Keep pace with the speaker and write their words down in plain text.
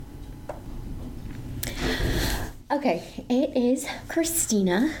Okay, it is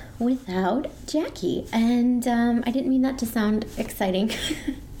Christina without Jackie, and I didn't mean that to sound exciting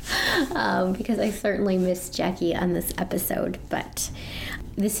because I certainly miss Jackie on this episode, but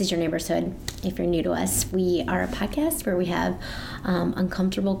this is Your Neighbor's Hood. If you're new to us, we are a podcast where we have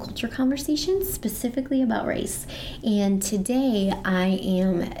uncomfortable culture conversations specifically about race. And today I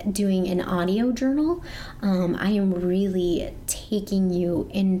am doing an audio journal. I am really taking you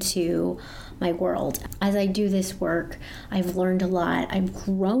into my world. As I do this work, I've learned a lot, I've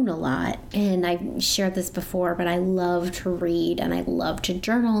grown a lot, and I've shared this before, but I love to read and I love to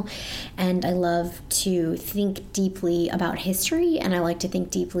journal and I love to think deeply about history, and I like to think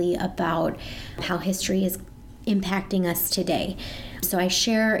deeply about how history is impacting us today. So I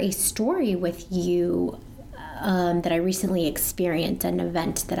share a story with you that I recently experienced at an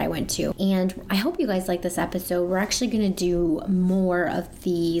event that I went to. And I hope you guys like this episode. We're actually going to do more of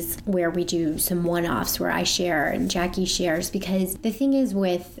these where we do some one-offs where I share and Jackie shares, because the thing is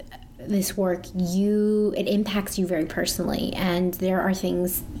with this work, it impacts you very personally, and there are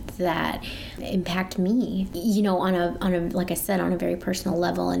things that impact me, on a like I said, on a very personal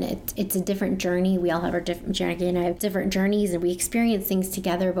level, and it's a different journey. We all have our different journey, and I have different journeys, and we experience things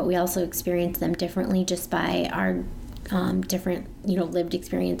together, but we also experience them differently just by our different lived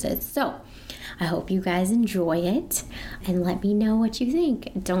experiences. So I hope you guys enjoy it, and let me know what you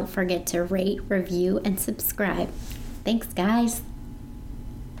think. Don't forget to rate, review, and subscribe. Thanks, guys.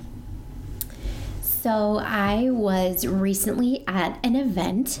 So I was recently at an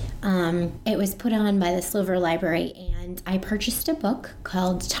event. It was put on by the Slover Library, and I purchased a book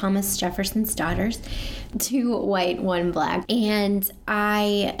called Thomas Jefferson's Daughters, 2 White, 1 Black. And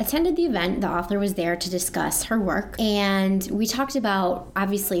I attended the event. The author was there to discuss her work. And we talked about,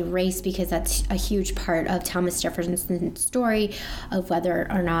 obviously, race, because that's a huge part of Thomas Jefferson's story of whether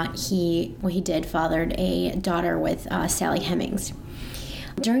or not he fathered a daughter with Sally Hemings.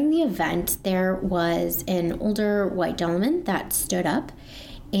 During the event, there was an older white gentleman that stood up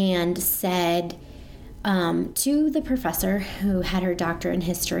and said to the professor who had her doctorate in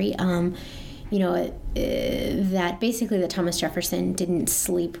history, that basically that Thomas Jefferson didn't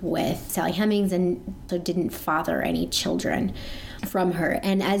sleep with Sally Hemings and so didn't father any children from her.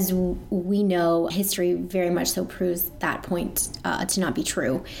 And as we know, history very much so proves that point to not be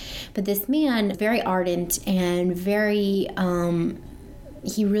true. But this man, very ardent and very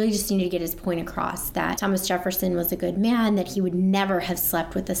he really just needed to get his point across that Thomas Jefferson was a good man, that he would never have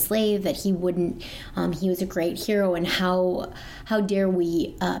slept with a slave, that he wouldn't, he was a great hero, and how dare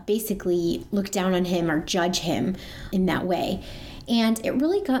we basically look down on him or judge him in that way. And it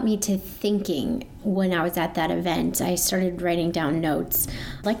really got me to thinking when I was at that event. I started writing down notes.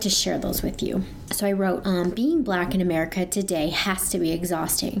 I'd like to share those with you. So I wrote, being Black in America today has to be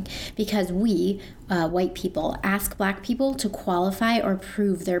exhausting because we, white people, ask Black people to qualify or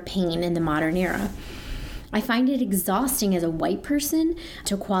prove their pain in the modern era. I find it exhausting as a white person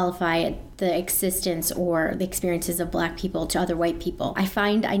to qualify the existence or the experiences of Black people to other white people. I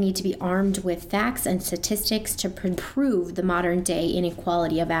find I need to be armed with facts and statistics to prove the modern day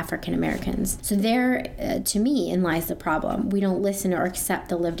inequality of African Americans. So there, to me, lies the problem. We don't listen or accept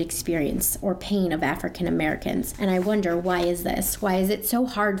the lived experience or pain of African Americans. And I wonder, why is this? Why is it so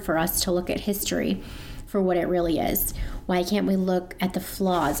hard for us to look at history for what it really is? Why can't we look at the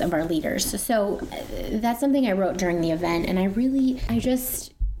flaws of our leaders? So that's something I wrote during the event, and I really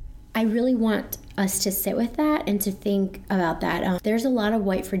want us to sit with that and to think about that. There's a lot of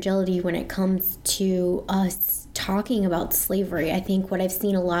white fragility when it comes to us talking about slavery. I think what I've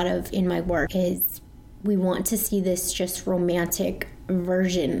seen a lot of in my work is we want to see this just romantic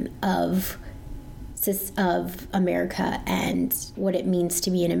version of America and what it means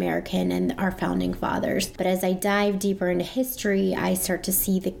to be an American and our founding fathers. But as I dive deeper into history, I start to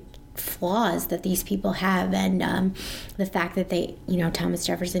see the flaws that these people have, and the fact that they, Thomas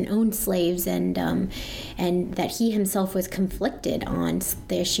Jefferson owned slaves, and that he himself was conflicted on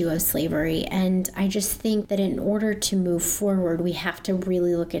the issue of slavery. And I just think that in order to move forward, we have to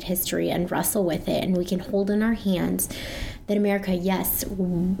really look at history and wrestle with it, and we can hold in our hands that America, yes,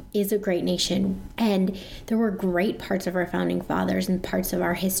 is a great nation, and there were great parts of our founding fathers and parts of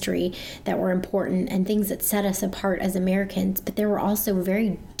our history that were important and things that set us apart as Americans, but there were also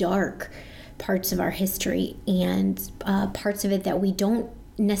very dark parts of our history and parts of it that we don't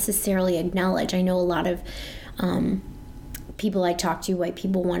necessarily acknowledge. I know a lot of people I talk to, white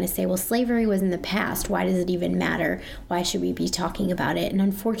people, want to say, well, slavery was in the past. Why does it even matter? Why should we be talking about it? And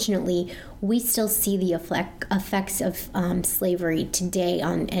unfortunately, we still see the effects of slavery today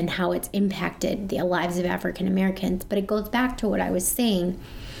and how it's impacted the lives of African Americans. But it goes back to what I was saying.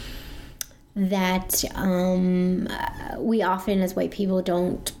 that we often, as white people,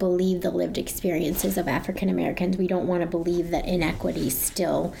 don't believe the lived experiences of African Americans. We don't want to believe that inequity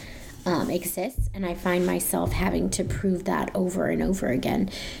still exists. And I find myself having to prove that over and over again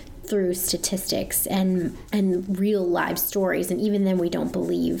through statistics and real live stories. And even then, we don't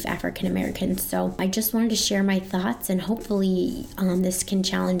believe African Americans. So I just wanted to share my thoughts, and hopefully this can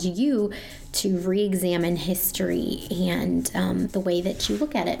challenge you to re-examine history and the way that you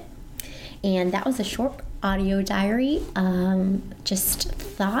look at it. And that was a short audio diary, just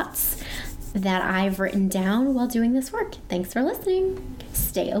thoughts that I've written down while doing this work. Thanks for listening.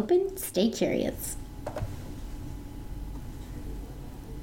 Stay open, stay curious.